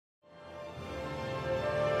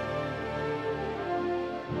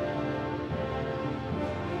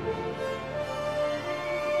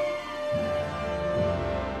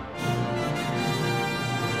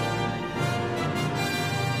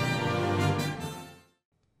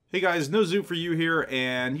Hey guys, no Zoo for you here,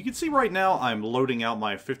 and you can see right now I'm loading out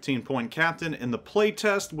my 15-point captain in the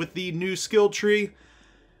playtest with the new skill tree.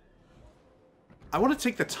 I want to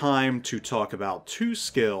take the time to talk about two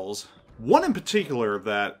skills, one in particular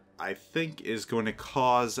that I think is going to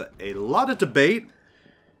cause a lot of debate,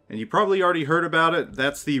 and you probably already heard about it.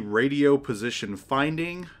 That's the radio position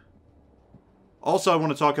finding. Also, I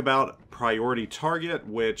want to talk about priority target,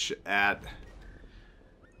 which at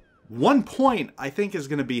one point I think is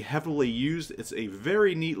going to be heavily used. It's a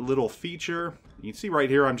very neat little feature. You can see right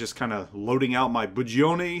here I'm just kind of loading out my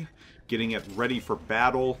Bugioni, getting it ready for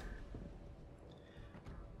battle.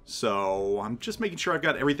 So I'm just making sure I've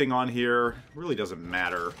got everything on here. It really doesn't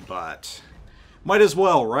matter, but might as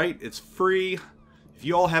well, right? It's free. If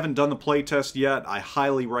you all haven't done the playtest yet, I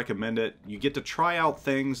highly recommend it. You get to try out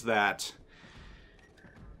things that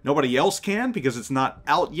nobody else can because it's not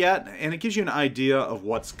out yet, and it gives you an idea of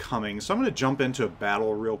what's coming. So I'm going to jump into a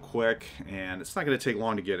battle real quick, and it's not going to take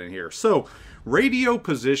long to get in here. So, radio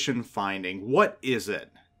position finding, what is it?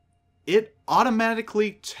 It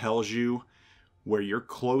automatically tells you where your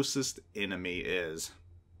closest enemy is.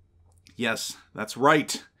 Yes, that's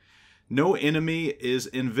right. No enemy is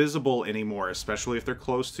invisible anymore, especially if they're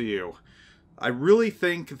close to you. I really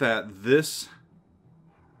think that this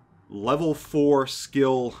level 4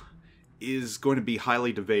 skill is going to be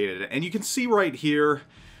highly debated. And you can see right here,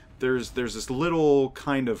 there's this little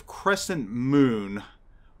kind of crescent moon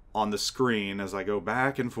on the screen as I go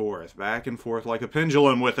back and forth like a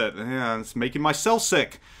pendulum with it. Yeah, it's making myself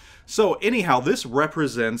sick. So anyhow, this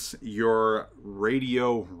represents your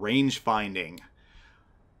radio range finding.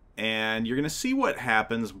 And you're going to see what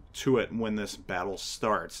happens to it when this battle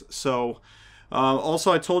starts. So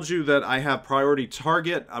also, I told you that I have priority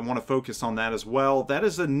target. I want to focus on that as well. That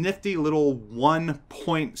is a nifty little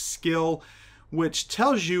 1-point skill, which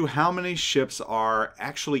tells you how many ships are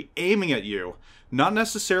actually aiming at you. Not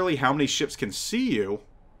necessarily how many ships can see you,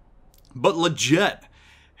 but legit,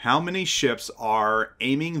 how many ships are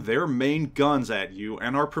aiming their main guns at you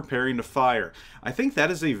and are preparing to fire. I think that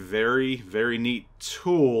is a very, very neat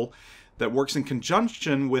tool that works in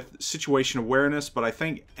conjunction with situation awareness, but I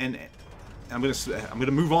think, and I'm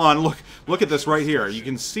gonna move on. Look at this right here. You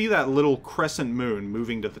can see that little crescent moon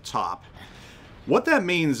moving to the top. What that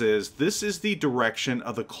means is this is the direction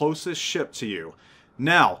of the closest ship to you.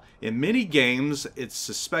 Now, in many games, it's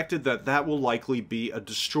suspected that that will likely be a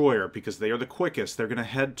destroyer because they are the quickest. They're gonna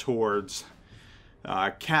head towards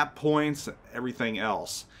cap points, everything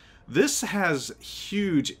else. This has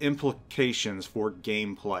huge implications for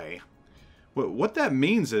gameplay. What that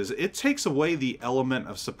means is it takes away the element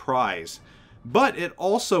of surprise. But it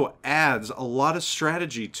also adds a lot of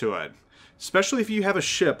strategy to it. Especially if you have a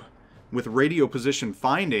ship with radio position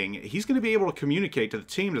finding, he's going to be able to communicate to the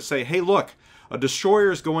team to say, hey look, a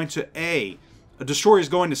destroyer is going to A, a destroyer is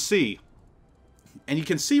going to C. And you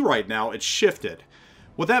can see right now it's shifted.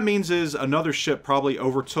 What that means is another ship probably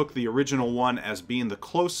overtook the original one as being the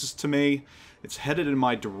closest to me. It's headed in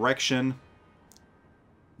my direction.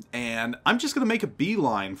 And I'm just going to make a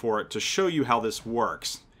beeline for it to show you how this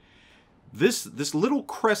works. This little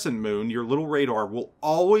crescent moon, your little radar, will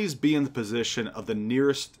always be in the position of the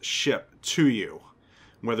nearest ship to you.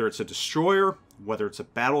 Whether it's a destroyer, whether it's a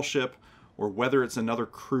battleship, or whether it's another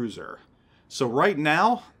cruiser. So right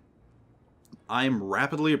now, I'm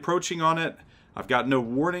rapidly approaching on it. I've got no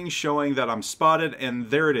warning showing that I'm spotted, and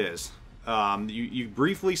there it is. You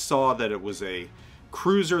briefly saw that it was a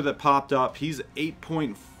cruiser that popped up. He's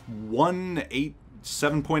 8.18,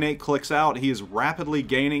 7.8 clicks out. He is rapidly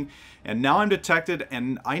gaining, and now I'm detected,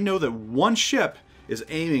 and I know that one ship is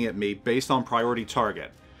aiming at me based on priority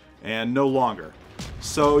target, and no longer.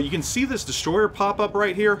 So you can see this destroyer pop up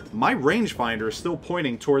right here. My rangefinder is still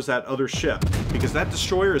pointing towards that other ship, because that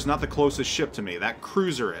destroyer is not the closest ship to me. That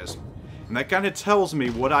cruiser is. And that kind of tells me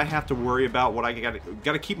what I have to worry about, what I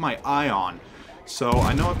got to keep my eye on. So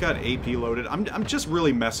I know I've got AP loaded. I'm just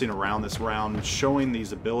really messing around this round, showing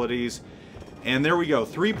these abilities. And there we go,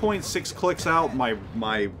 3.6 clicks out.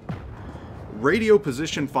 My radio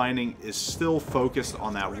position finding is still focused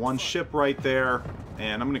on that one ship right there.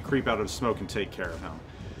 And I'm going to creep out of the smoke and take care of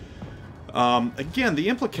him. Again, the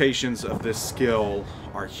implications of this skill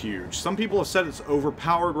are huge. Some people have said it's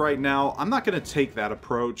overpowered right now. I'm not going to take that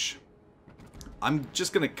approach. I'm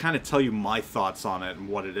just going to kind of tell you my thoughts on it and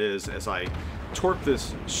what it is as I torque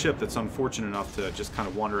this ship that's unfortunate enough to just kind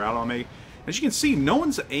of wander out on me. As you can see, no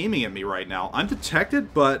one's aiming at me right now. I'm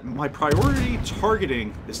detected, but my priority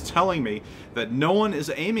targeting is telling me that no one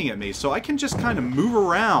is aiming at me. So I can just kind of move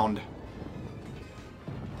around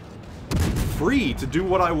free to do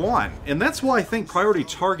what I want. And that's why I think priority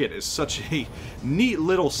target is such a neat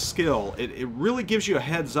little skill. It really gives you a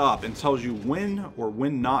heads up and tells you when or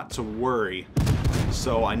when not to worry.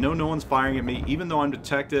 So I know no one's firing at me. Even though I'm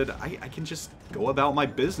detected, I can just go about my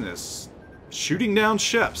business, shooting down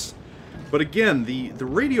ships. But again, the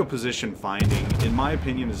radio position finding, in my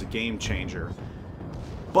opinion, is a game changer.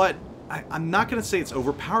 But I'm not going to say it's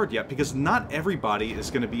overpowered yet, because not everybody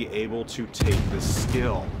is going to be able to take this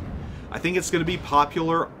skill. I think it's going to be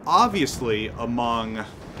popular, obviously, among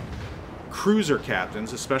cruiser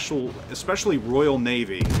captains, especially Royal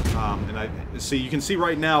Navy. And I see, you can see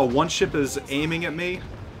right now, one ship is aiming at me.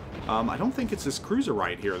 I don't think it's this cruiser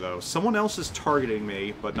right here, though. Someone else is targeting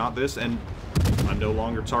me, but not this, and I'm no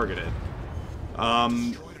longer targeted.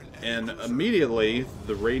 And immediately,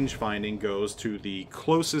 the range finding goes to the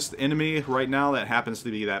closest enemy right now. That happens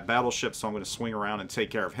to be that battleship, so I'm going to swing around and take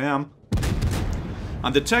care of him.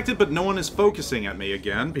 I'm detected, but no one is focusing at me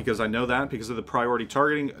again, because I know that, because of the priority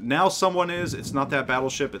targeting. Now someone is. It's not that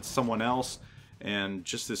battleship, it's someone else. And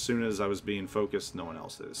just as soon as I was being focused, no one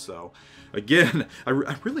else is. So, again,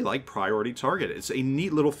 I really like priority target. It's a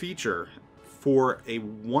neat little feature for a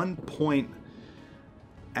 1-point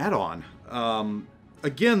add-on.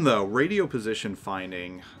 Again, though, radio position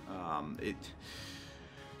finding,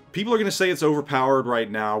 people are going to say it's overpowered right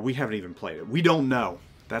now. We haven't even played it. We don't know.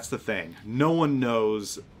 That's the thing. No one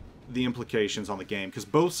knows the implications on the game, because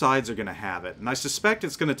both sides are going to have it. And I suspect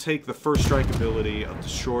it's going to take the first strike ability of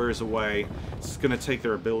destroyers away. It's going to take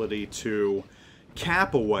their ability to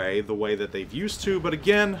cap away the way that they've used to. But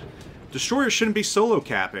again, destroyers shouldn't be solo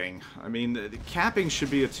capping. I mean, the capping should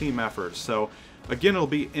be a team effort. So again, it'll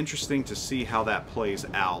be interesting to see how that plays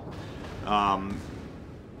out.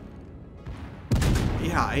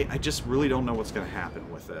 Yeah, I just really don't know what's going to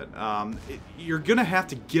happen with it. You're going to have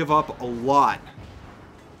to give up a lot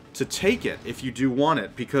to take it if you do want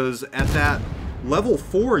it, because at that level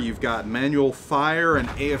 4 you've got manual fire and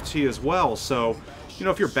AFT as well. So, you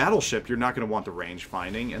know, if you're battleship, you're not going to want the range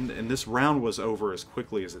finding, and this round was over as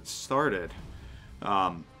quickly as it started.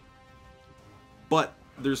 But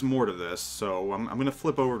there's more to this, so I'm going to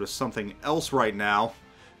flip over to something else right now,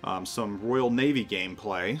 some Royal Navy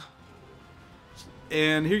gameplay.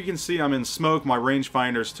 And here you can see I'm in smoke. My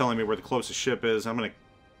rangefinder's telling me where the closest ship is. I'm going to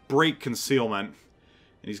break concealment,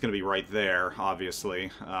 and he's going to be right there, obviously.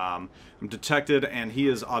 I'm detected, and he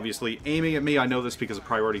is obviously aiming at me. I know this because of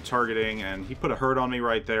priority targeting, and he put a hurt on me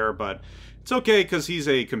right there, but it's okay because he's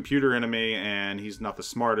a computer enemy, and he's not the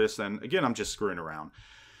smartest, and again, I'm just screwing around.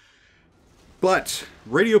 But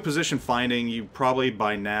radio position finding, you probably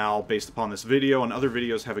by now, based upon this video and other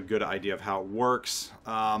videos, have a good idea of how it works.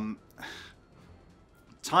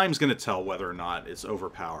 Time's going to tell whether or not it's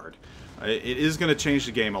overpowered. It is going to change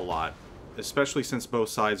the game a lot, especially since both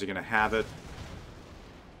sides are going to have it.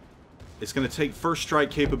 It's going to take first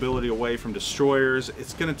strike capability away from destroyers.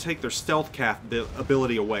 It's going to take their stealth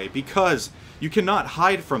ability away, because you cannot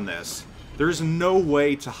hide from this. There's no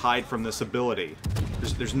way to hide from this ability.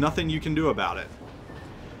 There's nothing you can do about it.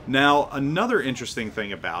 Now, another interesting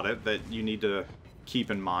thing about it that you need to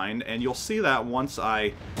keep in mind, and you'll see that once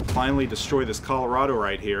I finally destroy this Colorado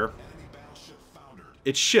right here,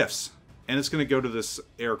 it shifts, and it's going to go to this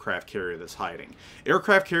aircraft carrier that's hiding.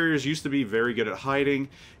 Aircraft carriers used to be very good at hiding,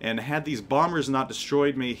 and had these bombers not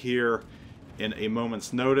destroyed me here in a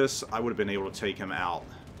moment's notice, I would have been able to take him out.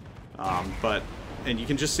 And you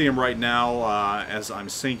can just see him right now as I'm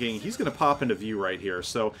sinking. He's going to pop into view right here.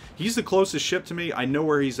 So he's the closest ship to me. I know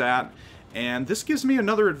where he's at. And this gives me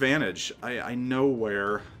another advantage. I know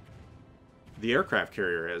where the aircraft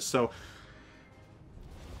carrier is. So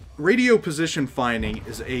radio position finding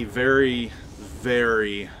is a very,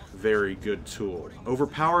 very, very good tool.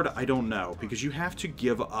 Overpowered, I don't know, because you have to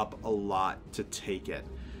give up a lot to take it.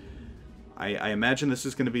 I imagine this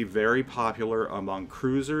is going to be very popular among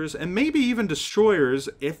cruisers and maybe even destroyers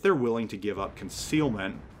if they're willing to give up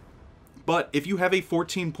concealment. But if you have a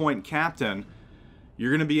 14-point captain, you're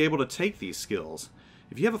going to be able to take these skills.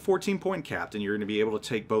 If you have a 14-point captain, you're going to be able to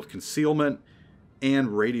take both concealment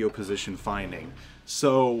and radio position finding.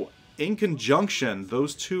 So in conjunction,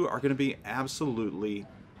 those two are going to be absolutely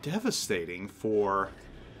devastating for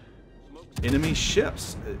enemy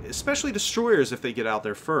ships, especially destroyers if they get out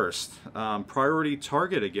there first. Priority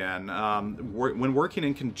target again, when working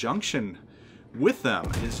in conjunction with them,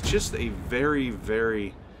 is just a very,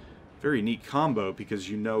 very, very neat combo, because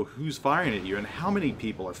you know who's firing at you and how many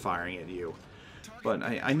people are firing at you. But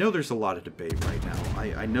I know there's a lot of debate right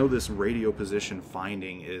now. I know this radio position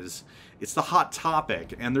finding it's the hot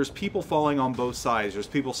topic, and there's people falling on both sides. There's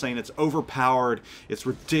people saying it's overpowered, it's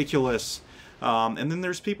ridiculous. And then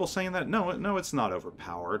there's people saying that, no, it's not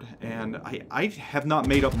overpowered. And I have not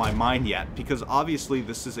made up my mind yet, because obviously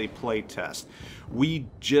this is a play test. We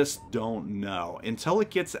just don't know. Until it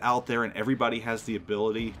gets out there and everybody has the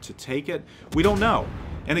ability to take it, we don't know.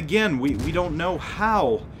 And again, we don't know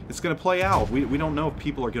how it's going to play out. We don't know if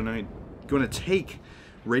people are going to take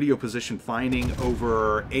radio position finding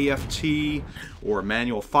over AFT or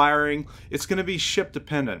manual firing. It's going to be ship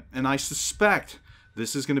dependent, and I suspect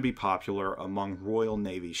this is going to be popular among Royal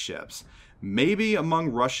Navy ships, maybe among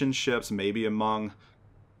Russian ships, maybe among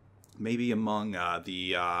the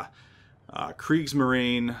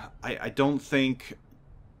Kriegsmarine. I don't think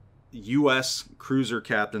U.S. cruiser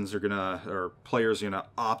captains are gonna, or players are gonna,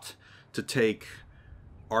 opt to take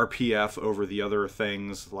RPF over the other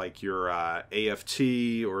things like your AFT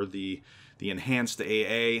or the enhanced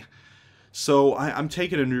AA. So I'm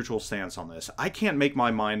taking a neutral stance on this. I can't make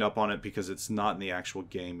my mind up on it because it's not in the actual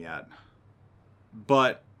game yet.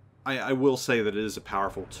 But I will say that it is a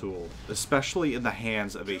powerful tool, especially in the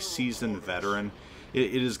hands of a seasoned veteran.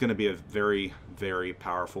 It is going to be a very, very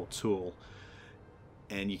powerful tool.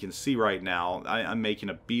 And you can see right now, I'm making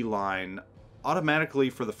a beeline automatically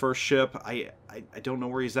for the first ship. I don't know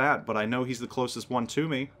where he's at, but I know he's the closest one to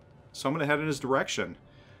me. So I'm going to head in his direction.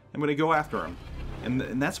 I'm going to go after him.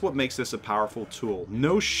 And that's what makes this a powerful tool.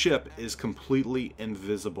 No ship is completely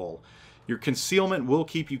invisible. Your concealment will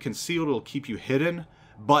keep you concealed, it'll keep you hidden,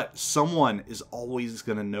 but someone is always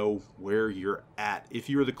going to know where you're at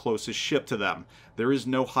if you're the closest ship to them. There is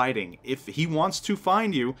no hiding. If he wants to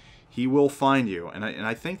find you, he will find you. And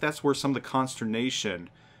I think that's where some of the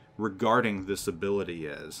consternation regarding this ability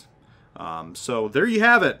is. So there you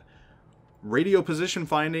have it. Radio position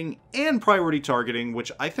finding and priority targeting,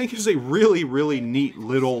 which I think is a really, really neat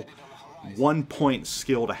little one-point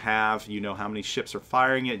skill to have. You know how many ships are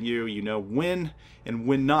firing at you. You know when and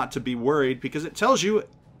when not to be worried, because it tells you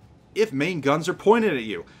if main guns are pointed at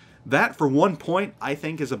you. That, for 1 point, I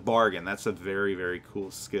think is a bargain. That's a very, very cool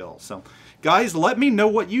skill. So, guys, let me know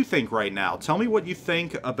what you think right now. Tell me what you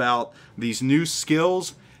think about these new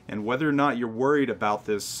skills and whether or not you're worried about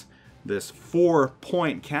this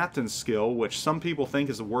 4-point captain skill, which some people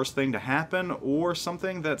think is the worst thing to happen, or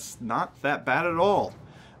something that's not that bad at all.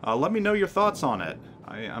 Let me know your thoughts on it.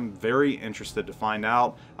 I'm very interested to find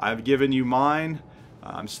out. I've given you mine.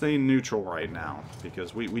 I'm staying neutral right now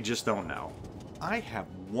because we just don't know. I have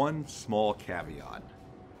one small caveat.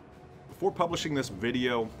 Before publishing this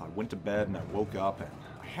video, I went to bed and I woke up and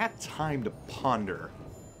I had time to ponder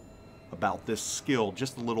about this skill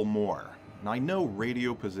just a little more. Now, I know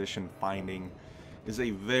radio position finding is a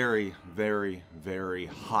very, very, very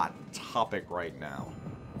hot topic right now.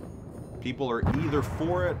 People are either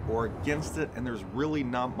for it or against it, and there's really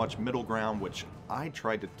not much middle ground, which I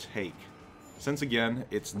tried to take. Since, again,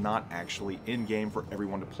 it's not actually in-game for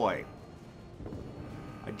everyone to play.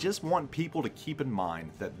 I just want people to keep in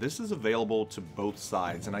mind that this is available to both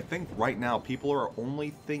sides, and I think right now people are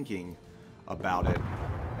only thinking about it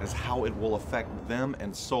as how it will affect them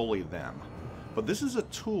and solely them. But this is a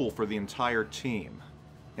tool for the entire team,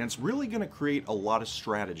 and it's really going to create a lot of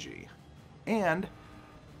strategy. And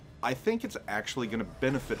I think it's actually going to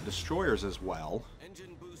benefit destroyers as well,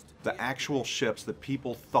 the actual ships that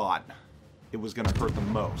people thought it was going to hurt the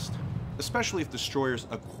most, especially if destroyers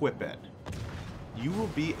equip it. You will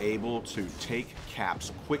be able to take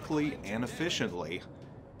caps quickly and efficiently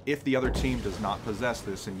if the other team does not possess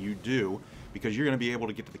this, and you do, because you're going to be able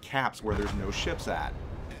to get to the caps where there's no ships at.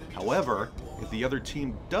 However, if the other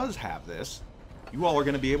team does have this, you all are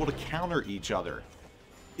going to be able to counter each other.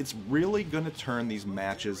 It's really going to turn these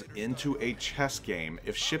matches into a chess game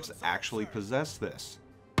if ships actually possess this.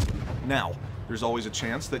 Now, there's always a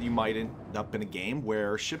chance that you might end up in a game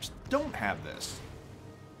where ships don't have this.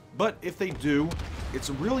 But if they do, it's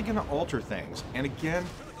really going to alter things. And again,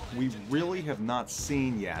 we really have not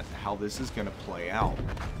seen yet how this is going to play out.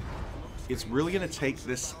 It's really going to take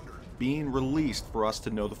this being released for us to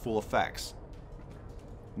know the full effects.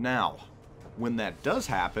 Now, when that does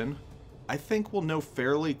happen, I think we'll know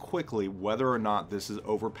fairly quickly whether or not this is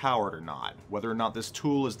overpowered or not, whether or not this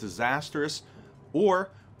tool is disastrous, or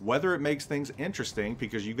whether it makes things interesting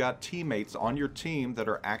because you got teammates on your team that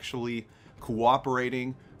are actually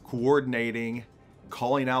cooperating, coordinating,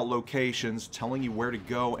 calling out locations, telling you where to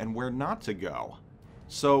go and where not to go.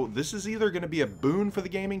 So this is either going to be a boon for the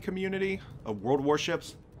gaming community of World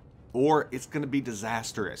Warships, or it's going to be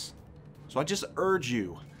disastrous. So I just urge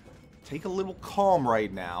you, take a little calm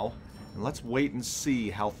right now, and let's wait and see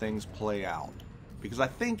how things play out. Because I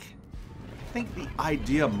think the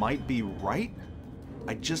idea might be right.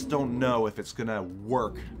 I just don't know if it's going to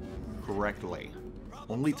work correctly.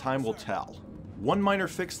 Only time will tell. One minor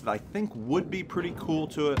fix that I think would be pretty cool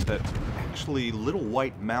to it, that actually Little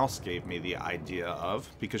White Mouse gave me the idea of,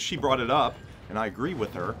 because she brought it up, and I agree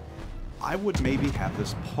with her, I would maybe have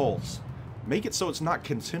this pulse. Make it so it's not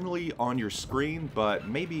continually on your screen, but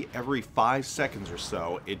maybe every 5 seconds or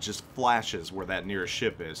so, it just flashes where that nearest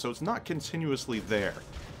ship is. So it's not continuously there.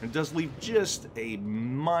 And it does leave just a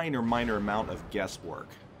minor amount of guesswork.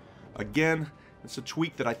 Again, it's a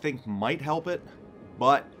tweak that I think might help it,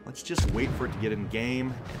 but let's just wait for it to get in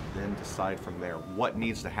game and then decide from there what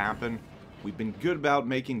needs to happen. We've been good about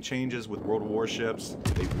making changes with World of Warships.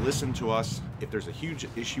 They've listened to us. If there's a huge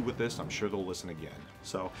issue with this, I'm sure they'll listen again.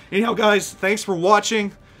 So anyhow, guys, thanks for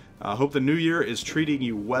watching. I hope the new year is treating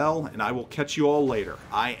you well, and I will catch you all later.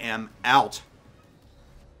 I am out.